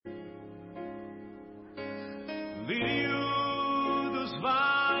lírio dos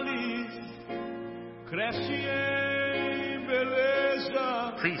vales, cresce em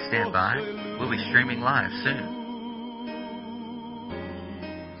beleza. Please stand by. We'll be streaming live soon.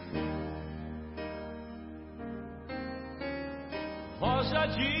 Rosa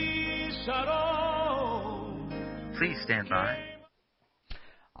de Sharon. Please stand by.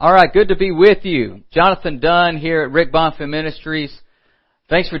 All right, good to be with you. Jonathan Dunn here at Rick Bonfim Ministries.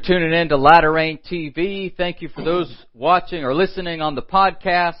 Thanks for tuning in to Latter Rain TV. Thank you for those watching or listening on the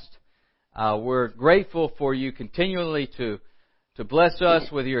podcast. We're grateful for you continually to bless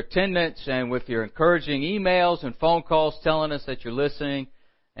us with your attendance and with your encouraging emails and phone calls telling us that you're listening.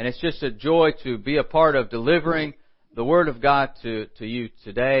 And it's just a joy to be a part of delivering the Word of God to you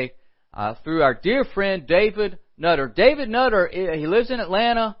today through our dear friend David Nutter. David Nutter, he lives in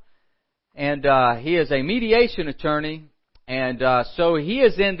Atlanta, and he is a mediation attorney, and so he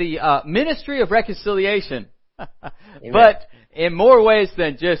is in the ministry of reconciliation, but in more ways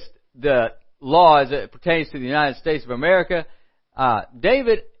than just the law as it pertains to the United States of America.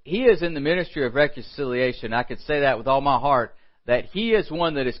 David, he is in the ministry of reconciliation. I could say that with all my heart, that he is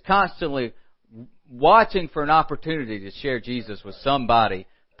one that is constantly watching for an opportunity to share Jesus with somebody,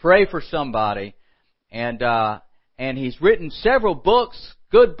 pray for somebody, and he's written several books,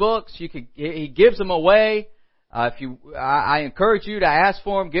 good books. He gives them away. I encourage you to ask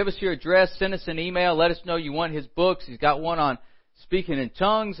for him. Give us your address. Send us an email. Let us know you want his books. He's got one on speaking in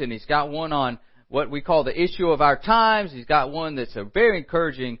tongues, and he's got one on what we call the issue of our times. He's got one that's a very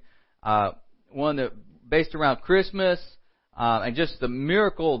encouraging one that based around Christmas and just the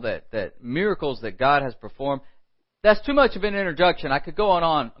miracles that God has performed. That's too much of an introduction. I could go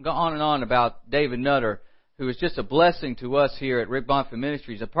on and on about David Nutter, who is just a blessing to us here at Rick Bonfim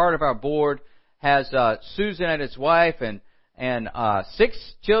Ministries. A part of our board has Susan and his wife and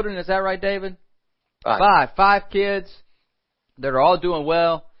 6 children. Is that right, David? 5 kids that are all doing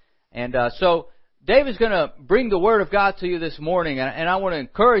well. And so David's going to bring the Word of God to you this morning, and I want to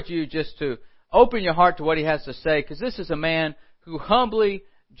encourage you just to open your heart to what he has to say, because this is a man who humbly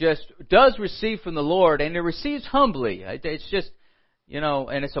just does receive from the Lord, and he receives humbly. It's just,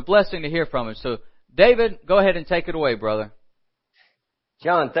 and it's a blessing to hear from him. So, David, go ahead and take it away, brother.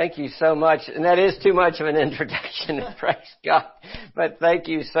 John, thank you so much. And that is too much of an introduction, praise God. But thank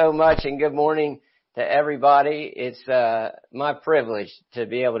you so much, and good morning to everybody. It's my privilege to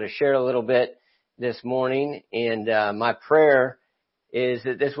be able to share a little bit this morning, and my prayer is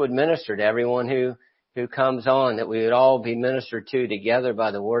that this would minister to everyone who comes on, that we would all be ministered to together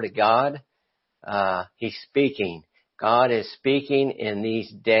by the Word of God. He's speaking. God is speaking in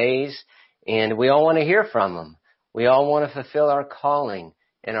these days, and we all want to hear from Him. We all want to fulfill our calling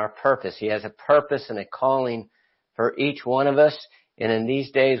and our purpose. He has a purpose and a calling for each one of us, and in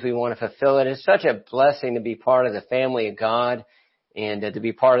these days we want to fulfill it. It's such a blessing to be part of the family of God and to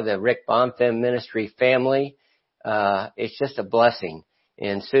be part of the Rick Bonfim Ministry family. It's just a blessing.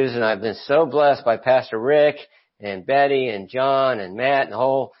 And Susan, I've been so blessed by Pastor Rick and Betty and John and Matt and the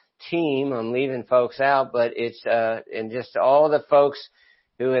whole team. I'm leaving folks out, but it's and just all the folks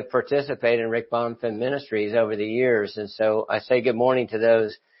who have participated in Rick Bonfim Ministries over the years. And so I say good morning to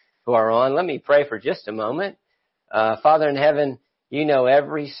those who are on. Let me pray for just a moment. Father in heaven, you know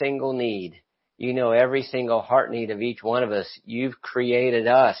every single need. You know every single heart need of each one of us. You've created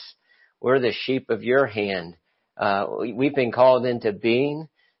us. We're the sheep of your hand. We've been called into being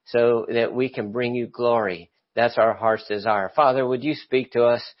so that we can bring you glory. That's our heart's desire. Father, would you speak to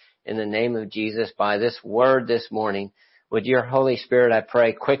us in the name of Jesus by this word this morning? Would your Holy Spirit, I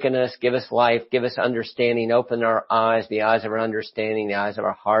pray, quicken us, give us life, give us understanding, open our eyes, the eyes of our understanding, the eyes of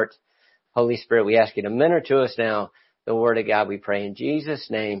our heart. Holy Spirit, we ask you to minister to us now the Word of God, we pray in Jesus'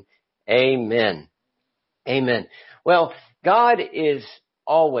 name. Amen. Amen. Well, God is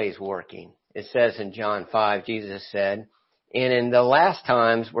always working. It says in John 5, Jesus said, and in the last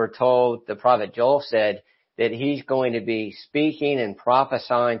times we're told, the prophet Joel said, that he's going to be speaking and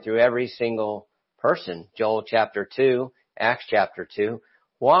prophesying through every single person. Joel chapter 2, Acts chapter 2.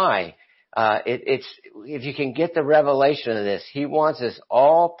 Why? It's if you can get the revelation of this, he wants us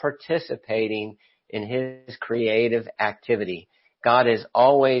all participating in his creative activity. God is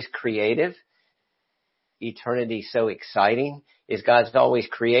always creative. Eternity so exciting is God's always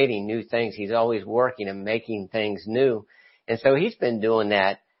creating new things. He's always working and making things new. And so he's been doing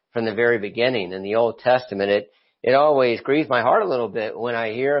that from the very beginning. In the Old Testament, it always grieves my heart a little bit when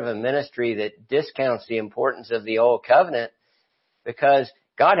I hear of a ministry that discounts the importance of the Old Covenant, because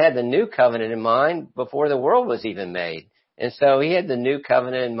God had the New Covenant in mind before the world was even made. And so he had the New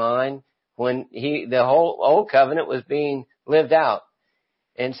Covenant in mind when the whole Old Covenant was being lived out.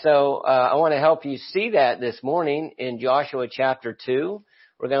 And so I want to help you see that this morning in Joshua chapter 2.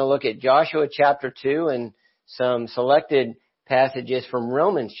 We're going to look at Joshua chapter 2 and some selected passages from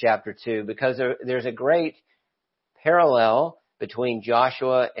Romans chapter 2, because there's a great parallel between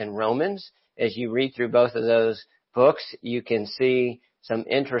Joshua and Romans. As you read through both of those books, you can see some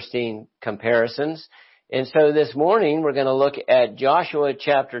interesting comparisons. And so this morning we're going to look at Joshua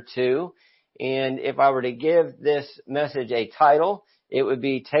chapter 2. And if I were to give this message a title, it would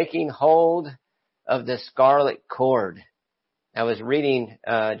be Taking Hold of the Scarlet Cord. I was reading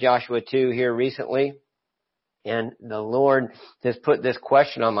Joshua 2 here recently, and the Lord has put this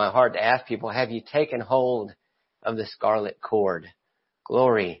question on my heart to ask people: have you taken hold of the scarlet cord?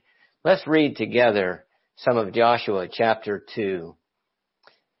 Glory. Let's read together some of Joshua chapter 2.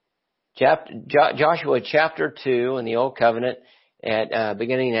 Joshua chapter 2 in the Old Covenant,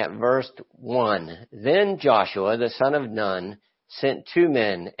 beginning at verse 1. Then Joshua, the son of Nun, sent 2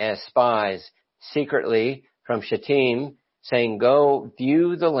 men as spies secretly from Shittim, saying, "Go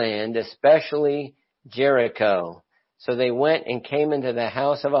view the land, especially Jericho." So they went and came into the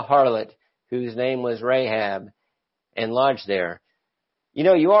house of a harlot whose name was Rahab, and lodged there. You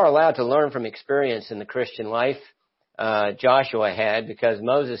know, you are allowed to learn from experience in the Christian life. Joshua had, because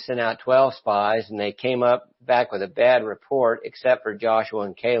Moses sent out 12 spies and they came back with a bad report, except for Joshua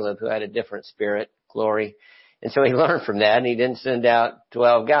and Caleb, who had a different spirit. Glory. And so he learned from that, and he didn't send out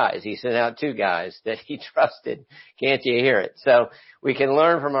 12 guys. He sent out 2 guys that he trusted. Can't you hear it? So we can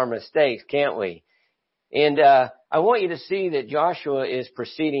learn from our mistakes, can't we? And I want you to see that Joshua is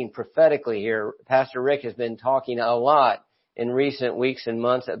proceeding prophetically here. Pastor Rick has been talking a lot in recent weeks and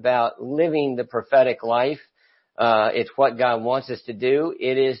months about living the prophetic life. It's what God wants us to do.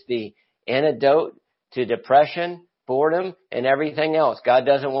 It is the antidote to depression, boredom, and everything else. God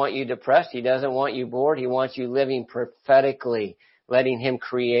doesn't want you depressed. He doesn't want you bored. He wants you living prophetically, letting Him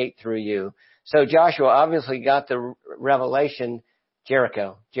create through you. So Joshua obviously got the revelation,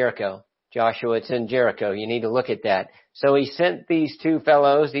 Jericho. Joshua, it's in Jericho. You need to look at that. So he sent these 2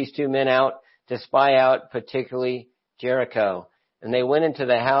 men out to spy out particularly Jericho. And they went into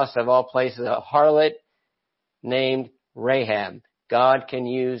the house of all places, a harlot named Rahab. God can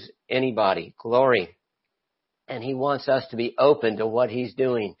use anybody. Glory. And He wants us to be open to what He's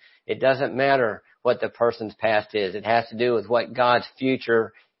doing. It doesn't matter what the person's past is. It has to do with what God's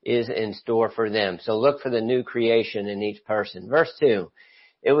future is in store for them. So look for the new creation in each person. Verse 2.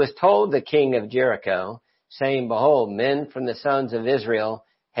 It was told the king of Jericho, saying, "Behold, men from the sons of Israel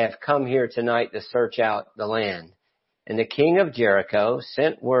have come here tonight to search out the land." And the king of Jericho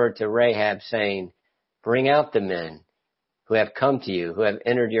sent word to Rahab, saying, "Bring out the men who have come to you, who have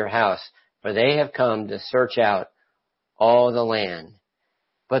entered your house, for they have come to search out all the land."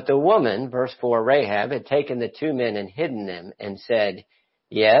 But the woman, verse 4, Rahab, had taken the 2 men and hidden them, and said,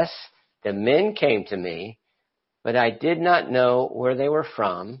 "Yes, the men came to me, but I did not know where they were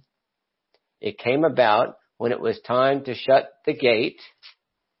from. It came about when it was time to shut the gate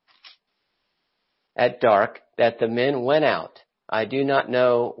at dark that the men went out. I do not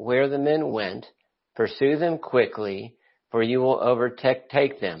know where the men went. Pursue them quickly, for you will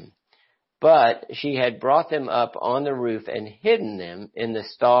overtake them." But she had brought them up on the roof and hidden them in the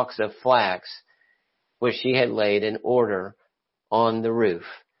stalks of flax, which she had laid in order on the roof.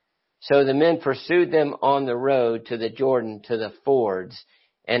 So the men pursued them on the road to the Jordan, to the fords.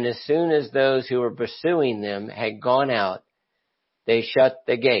 And as soon as those who were pursuing them had gone out, they shut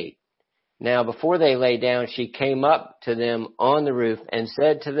the gate. Now before they lay down, she came up to them on the roof and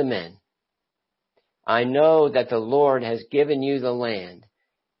said to the men, "I know that the Lord has given you the land,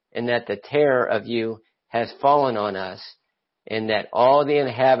 and that the terror of you has fallen on us, and that all the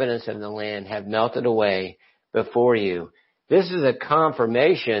inhabitants of the land have melted away before you." This is a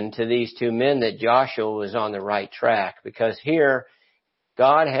confirmation to these 2 men that Joshua was on the right track, because here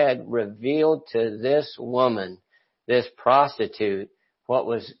God had revealed to this woman, this prostitute, what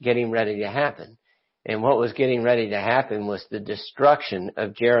was getting ready to happen. And what was getting ready to happen was the destruction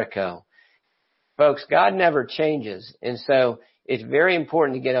of Jericho. Folks, God never changes. And so it's very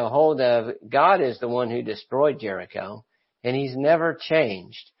important to get a hold of, God is the one who destroyed Jericho, and He's never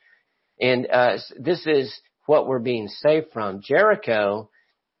changed. And this is what we're being saved from. Jericho,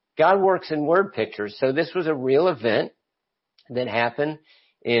 God works in word pictures. So this was a real event that happened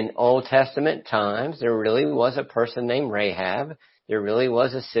in Old Testament times. There really was a person named Rahab. There really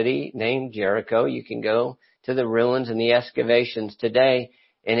was a city named Jericho. You can go to the ruins and the excavations today,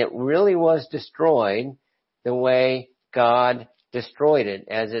 and it really was destroyed the way God destroyed it,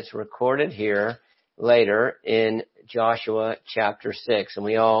 as it's recorded here later in Joshua chapter 6. And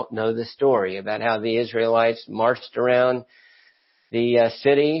we all know the story about how the Israelites marched around the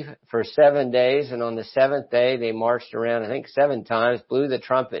city for 7 days, and on the seventh day they marched around, I think 7 times, blew the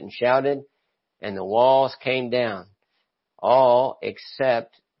trumpet and shouted, and the walls came down. All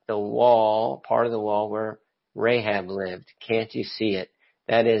except the wall, part of the wall where Rahab lived. Can't you see it?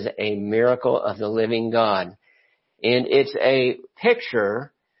 That is a miracle of the living God. And it's a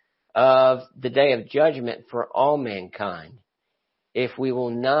picture of the day of judgment for all mankind. If we will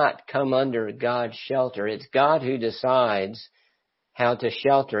not come under God's shelter, it's God who decides how to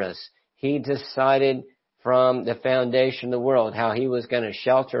shelter us. He decided from the foundation of the world how He was going to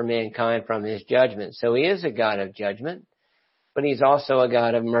shelter mankind from His judgment. So He is a God of judgment, but He's also a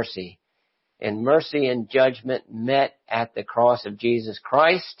God of mercy. And mercy and judgment met at the cross of Jesus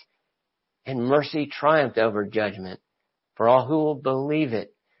Christ, and mercy triumphed over judgment for all who will believe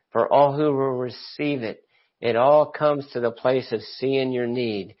it, for all who will receive it. It all comes to the place of seeing your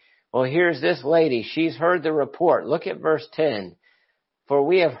need. Well, here's this lady. She's heard the report. Look at verse 10. For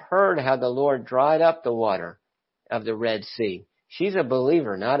we have heard how the Lord dried up the water of the Red Sea. She's a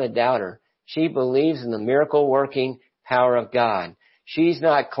believer, not a doubter. She believes in the miracle-working power of God. She's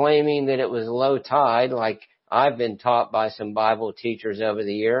not claiming that it was low tide like I've been taught by some Bible teachers over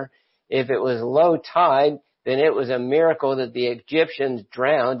the year. If it was low tide, then it was a miracle that the Egyptians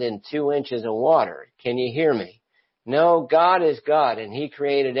drowned in 2 inches of water. Can you hear me? No, God is God, and He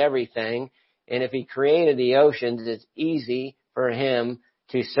created everything. And if He created the oceans, it's easy for Him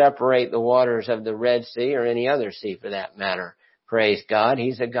to separate the waters of the Red Sea or any other sea for that matter. Praise God.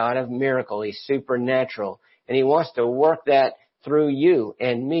 He's a God of miracle. He's supernatural. And He wants to work that through you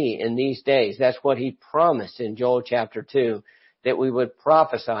and me in these days. That's what He promised in Joel chapter 2, that we would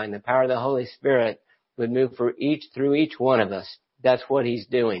prophesy and the power of the Holy Spirit would move through each one of us. That's what He's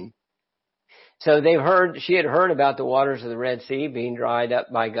doing. So she had heard about the waters of the Red Sea being dried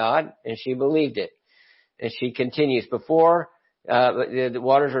up by God, and she believed it. And she continues, the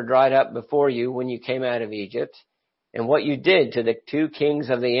waters were dried up before you when you came out of Egypt, and what you did to the 2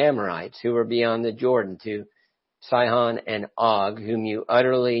 kings of the Amorites who were beyond the Jordan, to Sihon and Og, whom you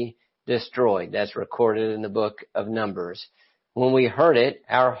utterly destroyed. That's recorded in the book of Numbers. When we heard it,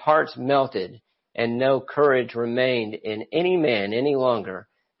 our hearts melted, and no courage remained in any man any longer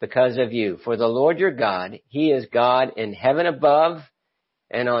because of you. For the Lord your God, He is God in heaven above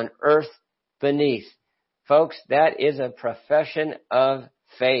and on earth beneath. Folks, that is a profession of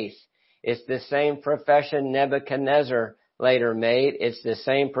faith. It's the same profession Nebuchadnezzar later made. It's the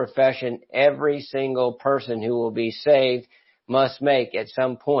same profession every single person who will be saved must make at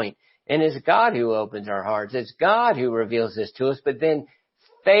some point. And it's God who opens our hearts. It's God who reveals this to us. But then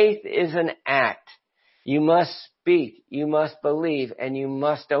faith is an act. You must speak, you must believe, and you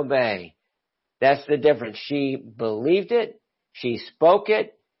must obey. That's the difference. She believed it, she spoke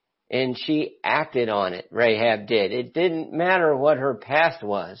it, and she acted on it. Rahab did. It didn't matter what her past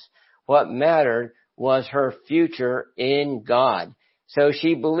was. What mattered was her future in God. So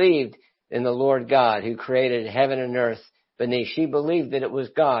she believed in the Lord God who created heaven and earth beneath. She believed that it was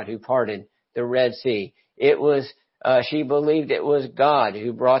God who parted the Red Sea. She believed it was God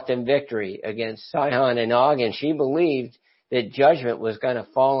who brought them victory against Sihon and Og, and she believed that judgment was going to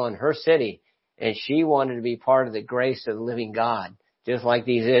fall on her city, and she wanted to be part of the grace of the living God, just like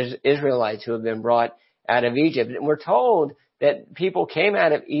these Israelites who have been brought out of Egypt. And we're told that people came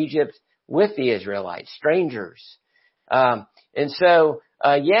out of Egypt with the Israelites, strangers. Yes,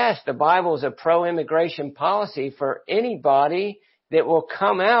 the Bible is a pro-immigration policy for anybody that will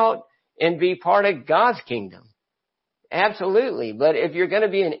come out and be part of God's kingdom. Absolutely. But if you're going to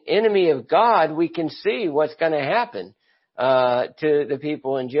be an enemy of God, we can see what's going to happen to the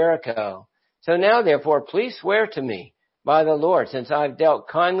people in Jericho. So now, therefore, please swear to me by the Lord, since I've dealt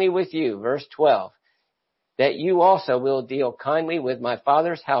kindly with you, verse 12, that you also will deal kindly with my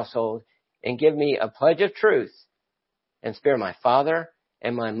father's household and give me a pledge of truth and spare my father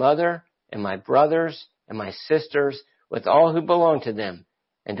and my mother and my brothers and my sisters with all who belong to them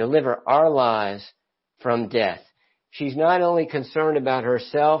and deliver our lives from death. She's not only concerned about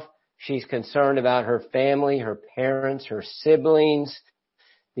herself, she's concerned about her family, her parents, her siblings,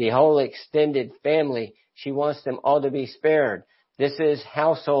 the whole extended family. She wants them all to be spared. This is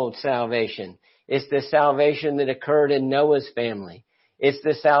household salvation. It's the salvation that occurred in Noah's family. It's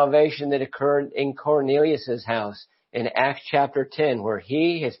the salvation that occurred in Cornelius' house in Acts chapter 10, where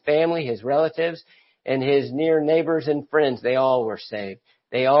he, his family, his relatives, and his near neighbors and friends, they all were saved.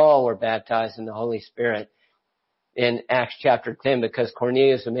 They all were baptized in the Holy Spirit in Acts chapter 10, because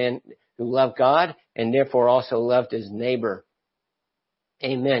Cornelius, a man who loved God and therefore also loved his neighbor.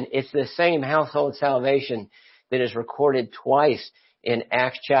 Amen. It's the same household salvation that is recorded twice in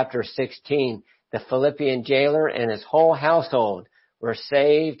Acts chapter 16. The Philippian jailer and his whole household were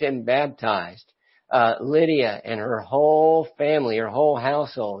saved and baptized. Lydia and her whole family, her whole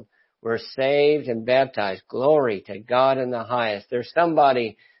household were saved and baptized. Glory to God in the highest. There's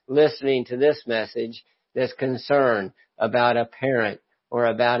somebody listening to this message that's concerned about a parent or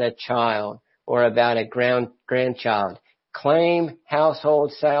about a child or about a grandchild. Claim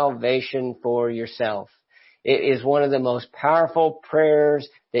household salvation for yourself. It is one of the most powerful prayers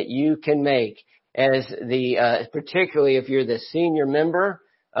that you can make, as particularly if you're the senior member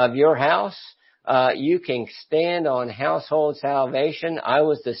of your house. You can stand on household salvation. I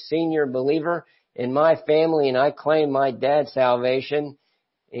was the senior believer in my family, and I claimed my dad's salvation.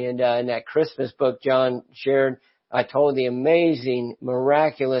 And in that Christmas book John shared, I told the amazing,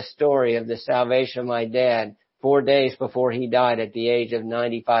 miraculous story of the salvation of my dad 4 days before he died at the age of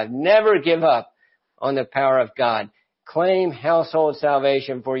 95. Never give up on the power of God. Claim household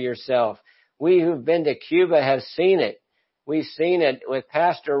salvation for yourself. We who've been to Cuba have seen it. We've seen it with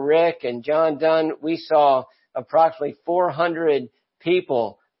Pastor Rick and John Dunn. We saw approximately 400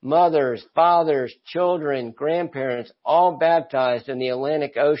 people, mothers, fathers, children, grandparents, all baptized in the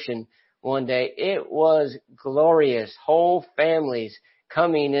Atlantic Ocean one day. It was glorious. Whole families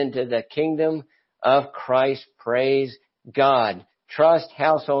coming into the kingdom of Christ. Praise God. Trust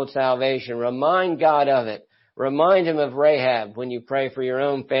household salvation. Remind God of it. Remind Him of Rahab when you pray for your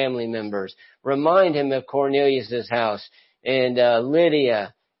own family members. Remind Him of Cornelius' house and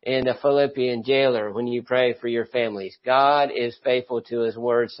Lydia and the Philippian jailer when you pray for your families. God is faithful to His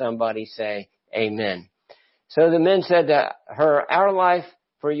word. Somebody say amen. So the men said to her, our life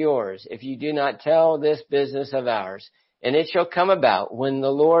for yours, if you do not tell this business of ours. And it shall come about when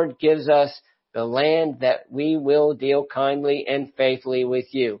the Lord gives us the land that we will deal kindly and faithfully with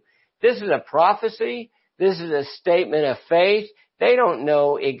you. This is a prophecy. This is a statement of faith. They don't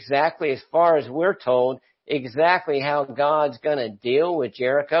know exactly, as far as we're told, exactly how God's going to deal with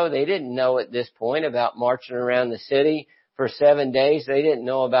Jericho. They didn't know at this point about marching around the city for 7 days. They didn't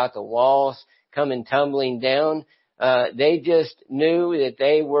know about the walls coming tumbling down. They just knew that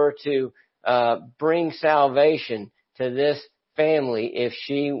they were to bring salvation to this family if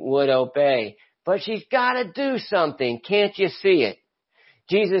she would obey. But she's got to do something. Can't you see it?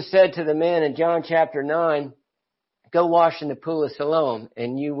 Jesus said to the men in John chapter 9, go wash in the pool of Siloam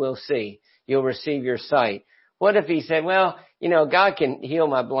and you will see. You'll receive your sight. What if he said, well, God can heal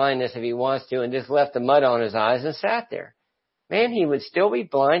my blindness if He wants to, and just left the mud on his eyes and sat there? Man, he would still be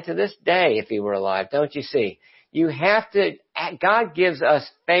blind to this day if he were alive. Don't you see? You have to, God gives us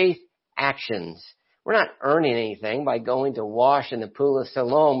faith actions. We're not earning anything by going to wash in the pool of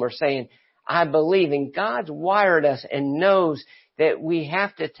Siloam. We're saying, I believe. And God's wired us and knows that we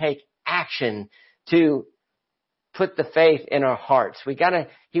have to take action to put the faith in our hearts.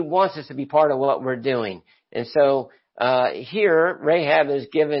 He wants us to be part of what we're doing. And so, here, Rahab is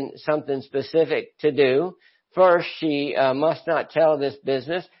given something specific to do. First, she must not tell this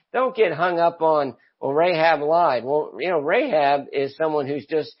business. Don't get hung up on, well, Rahab lied. Well, Rahab is someone who's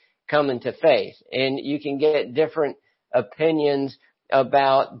just coming to faith. And you can get different opinions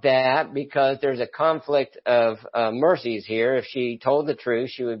about that because there's a conflict of mercies here. If she told the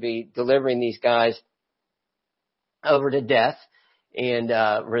truth, she would be delivering these guys over to death and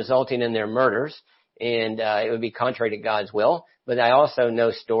resulting in their murders. And it would be contrary to God's will. But I also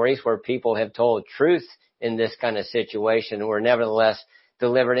know stories where people have told truth in this kind of situation and were nevertheless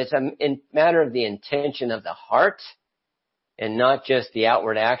delivered. It's a matter of the intention of the heart and not just the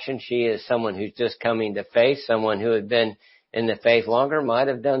outward action. She is someone who's just coming to faith. Someone who had been in the faith longer might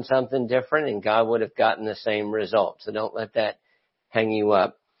have done something different, and God would have gotten the same result. So don't let that hang you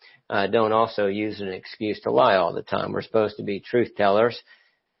up. Don't also use an excuse to lie all the time. We're supposed to be truth tellers.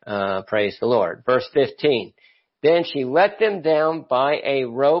 Praise the Lord. Verse 15. Then she let them down by a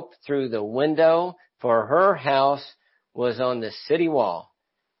rope through the window, for her house was on the city wall,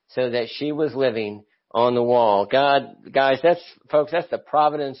 so that she was living on the wall. God, guys, that's the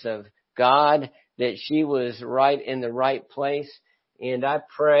providence of God, that she was right in the right place. And I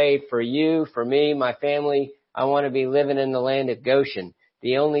pray for you, for me, my family. I want to be living in the land of Goshen.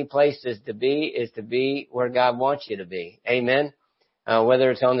 The only place is to be where God wants you to be. Amen.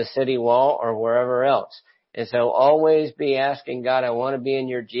 Whether it's on the city wall or wherever else. And so always be asking God, I want to be in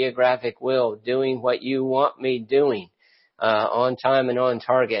your geographic will, doing what you want me doing, on time and on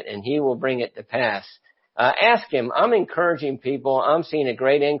target, and He will bring it to pass. Ask Him. I'm encouraging people. I'm seeing a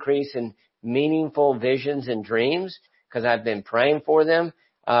great increase in meaningful visions and dreams because I've been praying for them.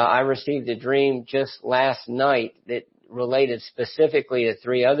 I received a dream just last night that related specifically to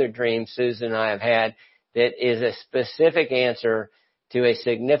 3 other dreams Susan and I have had that is a specific answer to a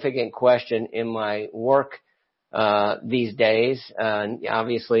significant question in my work these days.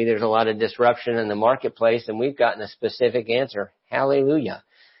 Obviously, there's a lot of disruption in the marketplace, and we've gotten a specific answer. Hallelujah.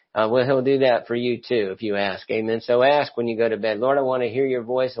 Well, He'll do that for you too if you ask. Amen. So ask when you go to bed. Lord, I want to hear your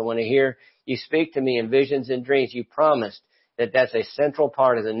voice. I want to hear you speak to me in visions and dreams. You promised that that's a central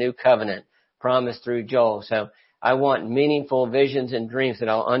part of the new covenant promised through Joel. So I want meaningful visions and dreams that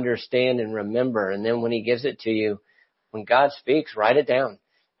I'll understand and remember. And then when He gives it to you, when God speaks, write it down.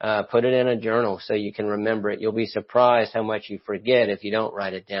 Put it in a journal so you can remember it. You'll be surprised how much you forget if you don't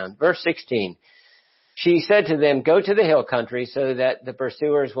write it down. Verse 16. She said to them, go to the hill country so that the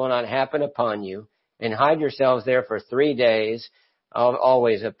pursuers will not happen upon you, and hide yourselves there for 3 days.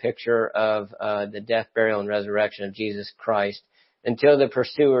 Always a picture of the death, burial, and resurrection of Jesus Christ, until the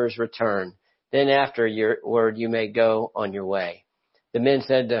pursuers return. Then afterward you may go on your way. The men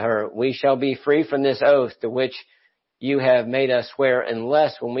said to her, we shall be free from this oath to which you have made us swear,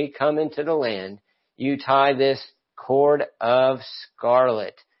 unless when we come into the land, you tie this cord of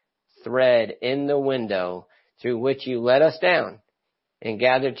scarlet thread in the window through which you let us down, and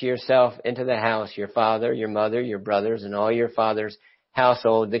gather to yourself into the house your father, your mother, your brothers, and all your father's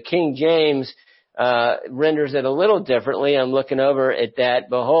household. The King James renders it a little differently. I'm looking over at that.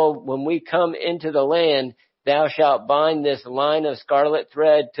 Behold, when we come into the land, thou shalt bind this line of scarlet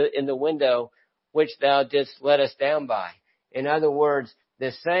thread in the window which thou didst let us down by. In other words,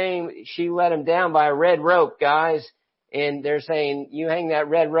 she let him down by a red rope, guys. And they're saying, you hang that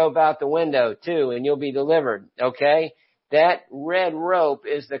red rope out the window too, and you'll be delivered. Okay? That red rope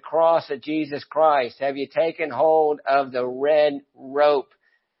is the cross of Jesus Christ. Have you taken hold of the red rope,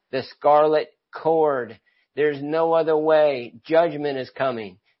 the scarlet cord? There's no other way. Judgment is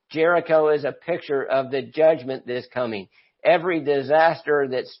coming. Jericho is a picture of the judgment that is coming. Every disaster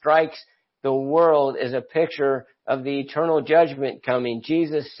that strikes the world is a picture of the eternal judgment coming.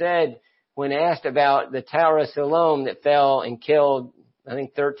 Jesus said, when asked about the Tower of Siloam that fell and killed, I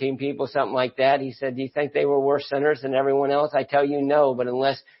think 13 people, something like that, He said, do you think they were worse sinners than everyone else? I tell you no, but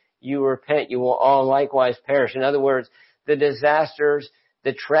unless you repent, you will all likewise perish. In other words, the disasters,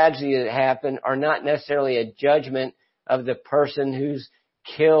 the tragedy that happened are not necessarily a judgment of the person who's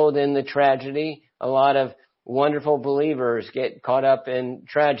killed in the tragedy. A lot of wonderful believers get caught up in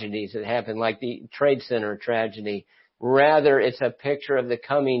tragedies that happen, like the Trade Center tragedy. Rather, it's a picture of the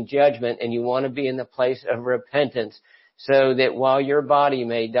coming judgment, and you want to be in the place of repentance so that while your body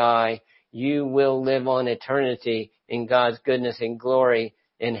may die, you will live on eternity in God's goodness and glory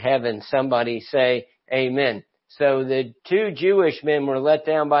in heaven. Somebody say amen. So the 2 Jewish men were let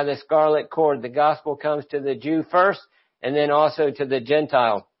down by the scarlet cord. The gospel comes to the Jew first and then also to the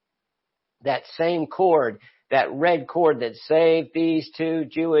Gentile. That same cord, that red cord that saved these 2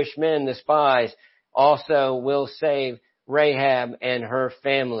 Jewish men, the spies, also will save Rahab and her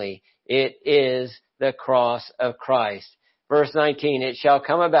family. It is the cross of Christ. Verse 19, it shall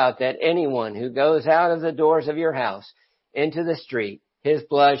come about that anyone who goes out of the doors of your house into the street, his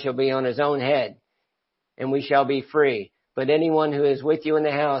blood shall be on his own head, and we shall be free. But anyone who is with you in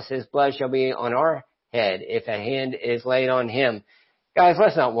the house, his blood shall be on our head if a hand is laid on him. Guys,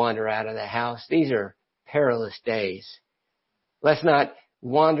 let's not wander out of the house. These are perilous days. Let's not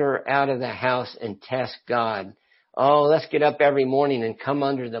wander out of the house and test God. Oh, let's get up every morning and come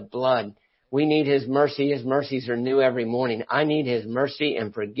under the blood. We need His mercy. His mercies are new every morning. I need His mercy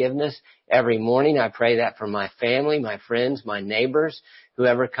and forgiveness every morning. I pray that for my family, my friends, my neighbors,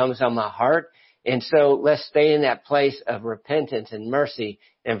 whoever comes on my heart. And so let's stay in that place of repentance and mercy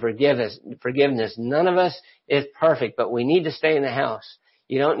and forgiveness. None of us is perfect, but we need to stay in the house.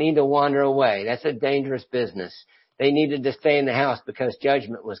 You don't need to wander away. That's a dangerous business. They needed to stay in the house because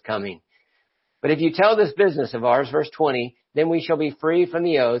judgment was coming. But if you tell this business of ours, verse 20, then we shall be free from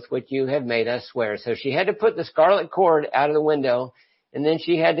the oath which you have made us swear. So she had to put the scarlet cord out of the window, and then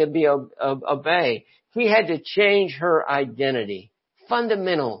she had to obey. She had to change her identity.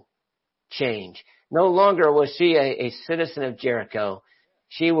 Fundamental change. No longer was she a citizen of Jericho.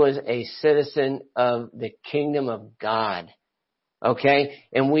 She was a citizen of the kingdom of God. Okay?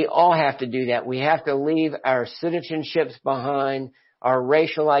 And we all have to do that. We have to leave our citizenships behind, our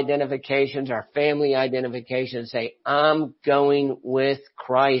racial identifications, our family identifications, say, I'm going with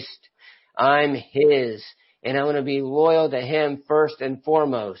Christ. I'm His. And I'm going to be loyal to Him first and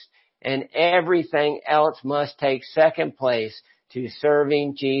foremost. And everything else must take second place to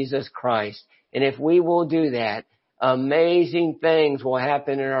serving Jesus Christ. And if we will do that, amazing things will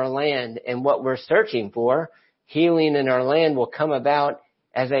happen in our land. And what we're searching for, healing in our land, will come about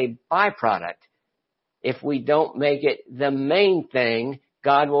as a byproduct. If we don't make it the main thing,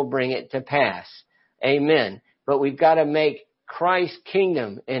 God will bring it to pass. Amen. But we've got to make Christ's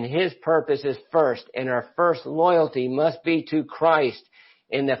kingdom and His purpose is first, and our first loyalty must be to Christ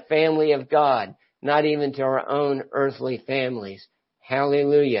in the family of God, not even to our own earthly families.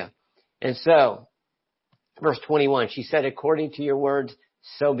 Hallelujah. And so, verse 21, she said, according to your words,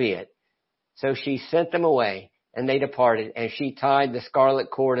 so be it. So she sent them away, and they departed, and she tied the scarlet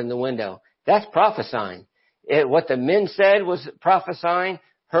cord in the window. That's prophesying. What the men said was prophesying.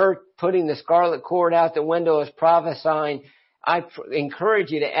 Her putting the scarlet cord out the window is prophesying. I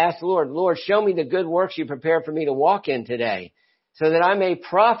encourage you to ask the Lord, Lord, show me the good works you prepared for me to walk in today, so that I may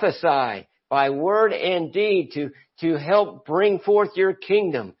prophesy by word and deed to help bring forth your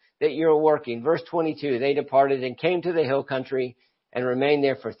kingdom that you're working. Verse 22, they departed and came to the hill country and remained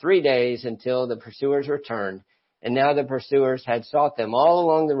there for 3 days until the pursuers returned. And now the pursuers had sought them all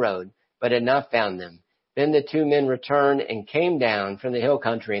along the road, but had not found them. Then the 2 men returned and came down from the hill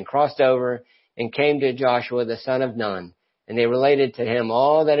country and crossed over and came to Joshua the son of Nun. And they related to him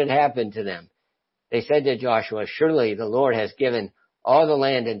all that had happened to them. They said to Joshua, surely the Lord has given all the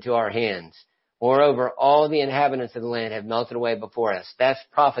land into our hands. Moreover, all the inhabitants of the land have melted away before us. That's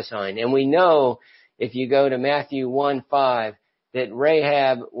prophesying. And we know, if you go to Matthew 1:5, that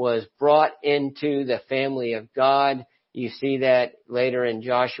Rahab was brought into the family of God. You see that later in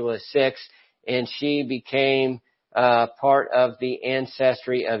Joshua 6. And she became part of the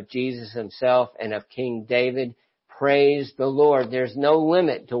ancestry of Jesus himself and of King David. Praise the Lord. There's no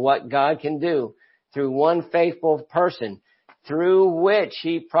limit to what God can do through one faithful person, through which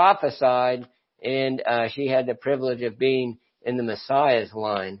He prophesied, and she had the privilege of being in the Messiah's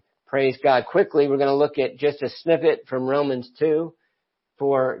line. Praise God. Quickly, we're going to look at just a snippet from Romans 2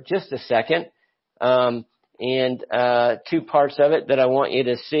 for just a second. And 2 parts of it that I want you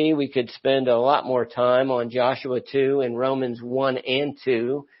to see. We could spend a lot more time on Joshua 2 and Romans 1 and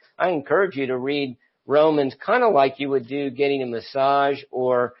 2. I encourage you to read Romans kind of like you would do getting a massage,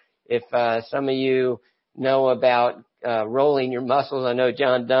 or if some of you know about rolling your muscles. I know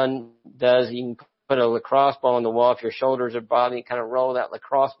John Dunn does. You can put a lacrosse ball on the wall if your shoulders are bothering. Kind of roll that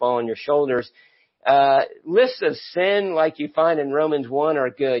lacrosse ball on your shoulders. Lists of sin like you find in Romans 1 are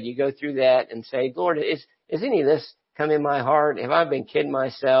good. You go through that and say, Lord, is any of this come in my heart? Have I been kidding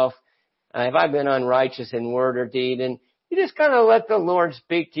myself? Have I been unrighteous in word or deed? And you just kind of let the Lord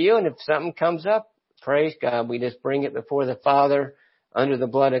speak to you. And if something comes up, praise God, we just bring it before the Father under the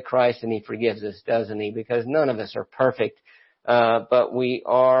blood of Christ, and He forgives us, doesn't He? Because none of us are perfect, but we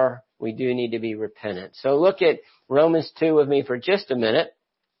do need to be repentant. So look at Romans 2 with me for just a minute.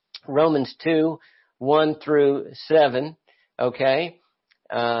 Romans 2, 1 through 7, okay?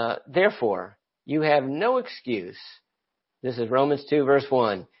 Therefore, you have no excuse. This is Romans 2, verse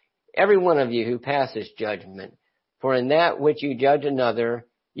 1. Every one of you who passes judgment, for in that which you judge another,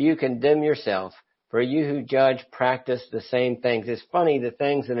 you condemn yourself. For you who judge practice the same things. It's funny, the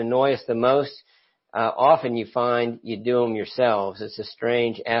things that annoy us the most, often you find you do them yourselves. It's a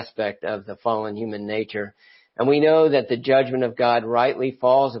strange aspect of the fallen human nature. And we know that the judgment of God rightly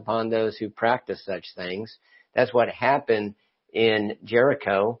falls upon those who practice such things. That's what happened in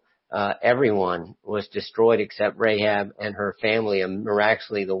Jericho. Everyone was destroyed except Rahab and her family, and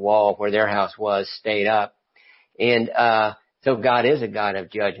miraculously the wall where their house was stayed up. And so God is a God of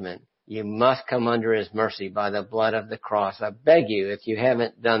judgment. You must come under His mercy by the blood of the cross. I beg you, if you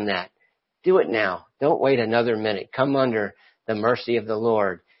haven't done that, do it now. Don't wait another minute. Come under the mercy of the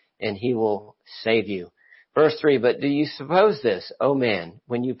Lord, and He will save you. Verse 3, but do you suppose this, O man,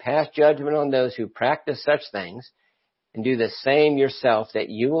 when you pass judgment on those who practice such things, and do the same yourself, that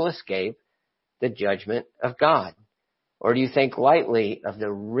you will escape the judgment of God? Or do you think lightly of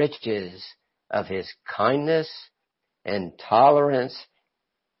the riches of His kindness and tolerance?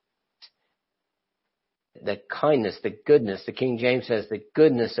 The kindness, the goodness, the King James says, the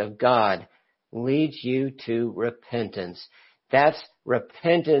goodness of God leads you to repentance. That's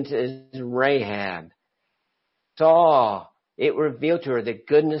repentance is Rahab. Saw, it revealed to her the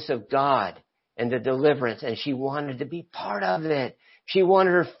goodness of God and the deliverance, and she wanted to be part of it. She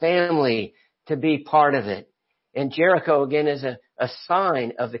wanted her family to be part of it. And Jericho, again, is a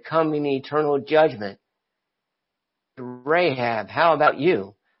sign of the coming eternal judgment. Rahab, how about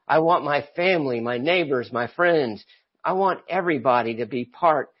you? I want my family, my neighbors, my friends. I want everybody to be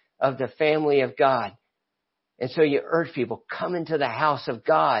part of the family of God. And so you urge people, come into the house of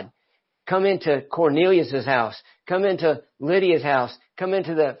God. Come into Cornelius' house. Come into Lydia's house. Come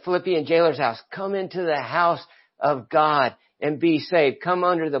into the Philippian jailer's house. Come into the house of God and be saved. Come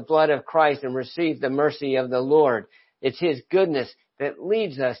under the blood of Christ and receive the mercy of the Lord. It's His goodness that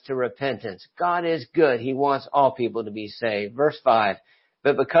leads us to repentance. God is good. He wants all people to be saved. Verse 5.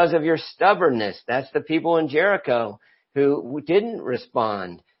 But because of your stubbornness, that's the people in Jericho, who didn't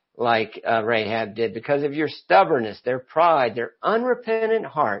respond like Rahab did because of your stubbornness, their pride, their unrepentant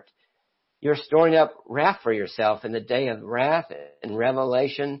heart. You're storing up wrath for yourself in the day of wrath and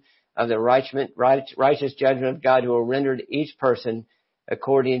revelation of the righteous judgment of God, who will render to each person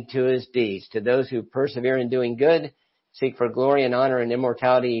according to his deeds. To those who persevere in doing good, seek for glory and honor and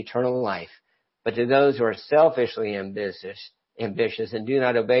immortality, eternal life. But to those who are selfishly ambitious and do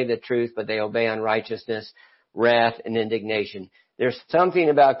not obey the truth, but they obey unrighteousness, wrath, and indignation. There's something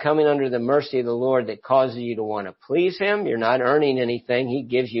about coming under the mercy of the Lord that causes you to want to please Him. You're not earning anything. He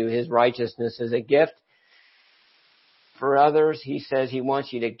gives you His righteousness as a gift. For others, He says He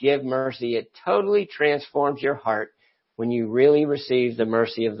wants you to give mercy. It totally transforms your heart when you really receive the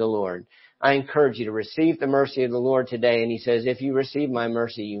mercy of the Lord. I encourage you to receive the mercy of the Lord today. And He says, if you receive my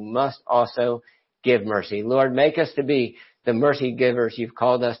mercy, you must also give mercy. Lord, make us to be the mercy givers you've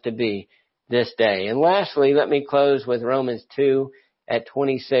called us to be this day. And lastly, let me close with Romans 2 at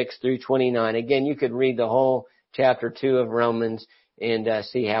 26 through 29. Again, you could read the whole chapter 2 of Romans and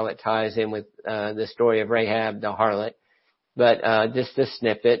see how it ties in with the story of Rahab the harlot. But just this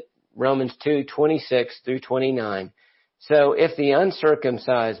snippet, Romans 2, 26 through 29. So if the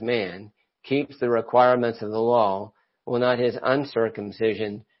uncircumcised man keeps the requirements of the law, will not his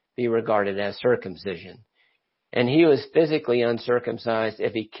uncircumcision be regarded as circumcision? And he who is physically uncircumcised,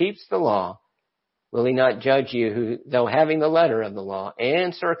 if he keeps the law, will he not judge you who, though having the letter of the law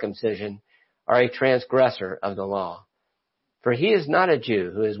and circumcision, are a transgressor of the law? For he is not a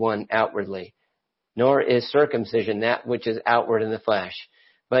Jew who is one outwardly, nor is circumcision that which is outward in the flesh,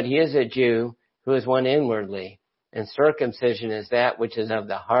 but he is a Jew who is one inwardly, and circumcision is that which is of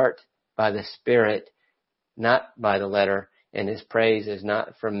the heart by the Spirit, not by the letter, and his praise is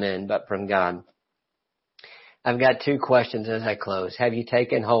not from men, but from God. I've got 2 questions as I close. Have you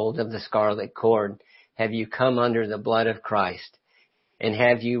taken hold of the scarlet cord? Have you come under the blood of Christ? And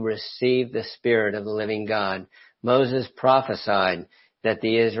have you received the Spirit of the living God? Moses prophesied that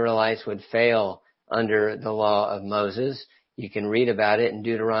the Israelites would fail under the law of Moses. You can read about it in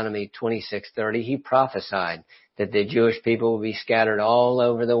Deuteronomy 26:30. He prophesied that the Jewish people would be scattered all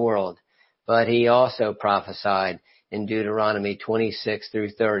over the world. But he also prophesied in Deuteronomy 26 through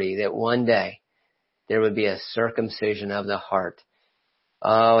 30 that one day there would be a circumcision of the heart.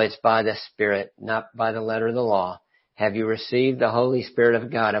 Oh, it's by the Spirit, not by the letter of the law. Have you received the Holy Spirit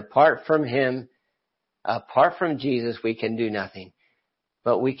of God? Apart from Him, apart from Jesus, we can do nothing.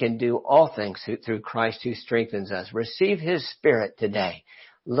 But we can do all things through Christ who strengthens us. Receive His Spirit today.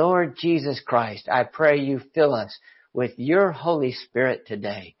 Lord Jesus Christ, I pray you fill us with your Holy Spirit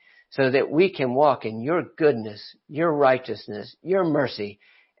today so that we can walk in your goodness, your righteousness, your mercy,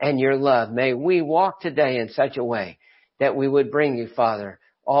 and your love. May we walk today in such a way that we would bring you, Father,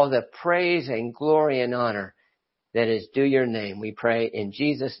 all the praise and glory and honor that is due your name. We pray in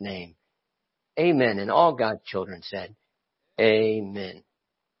Jesus' name. Amen. And all God's children said, Amen.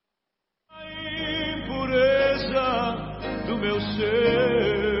 A impureza do meu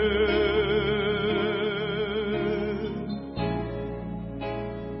ser,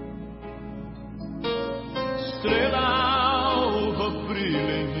 estrela alva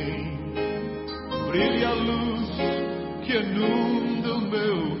brilha em mim, brilha a luz que inunda o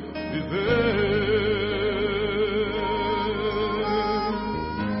meu viver.